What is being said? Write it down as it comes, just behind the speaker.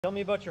Tell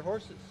me about your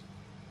horses.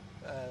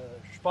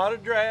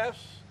 Spotted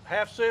drafts,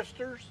 half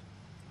sisters,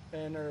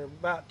 and they're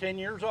about 10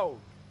 years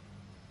old.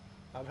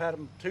 I've had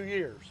them 2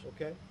 years.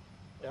 Okay.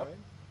 Yep. All right.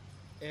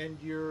 And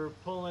you're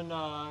pulling,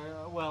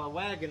 well, a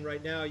wagon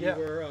right now. You Yeah.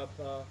 were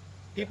a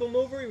people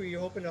mover? Were you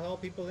hoping to haul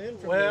people in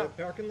from Well, the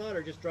parking lot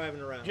or just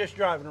driving around? Just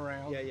driving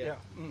around. Yeah.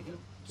 Mhm.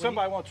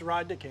 Somebody wants to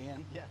ride, they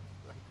can. Yeah.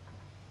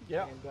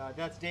 Yeah. And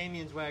that's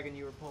Damien's wagon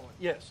you were pulling.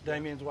 Yes,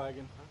 Damien's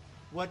wagon.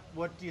 What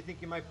do you think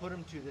you might put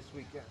him to this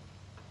weekend?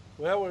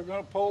 Well, we're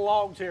going to pull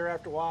logs here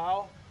after a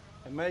while,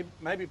 and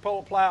maybe pull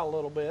a plow a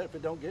little bit if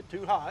it don't get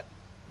too hot,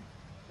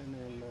 and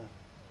then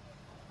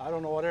I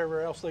don't know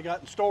whatever else they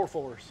got in store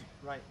for us.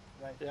 Right.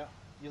 Yeah.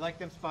 You like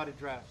them spotted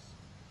drafts?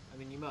 I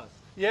mean, you must.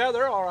 Yeah,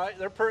 they're all right.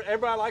 They're pretty.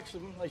 Everybody likes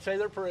them. They say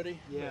they're pretty.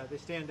 Yeah, they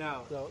stand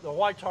out. The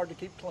white's hard to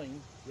keep clean.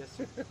 Yes,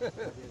 sir. It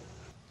is.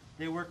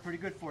 They work pretty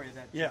good for you.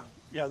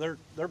 Yeah,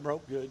 they're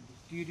broke good.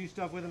 Do you do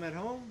stuff with them at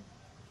home?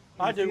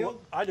 I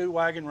do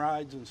wagon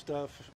rides and stuff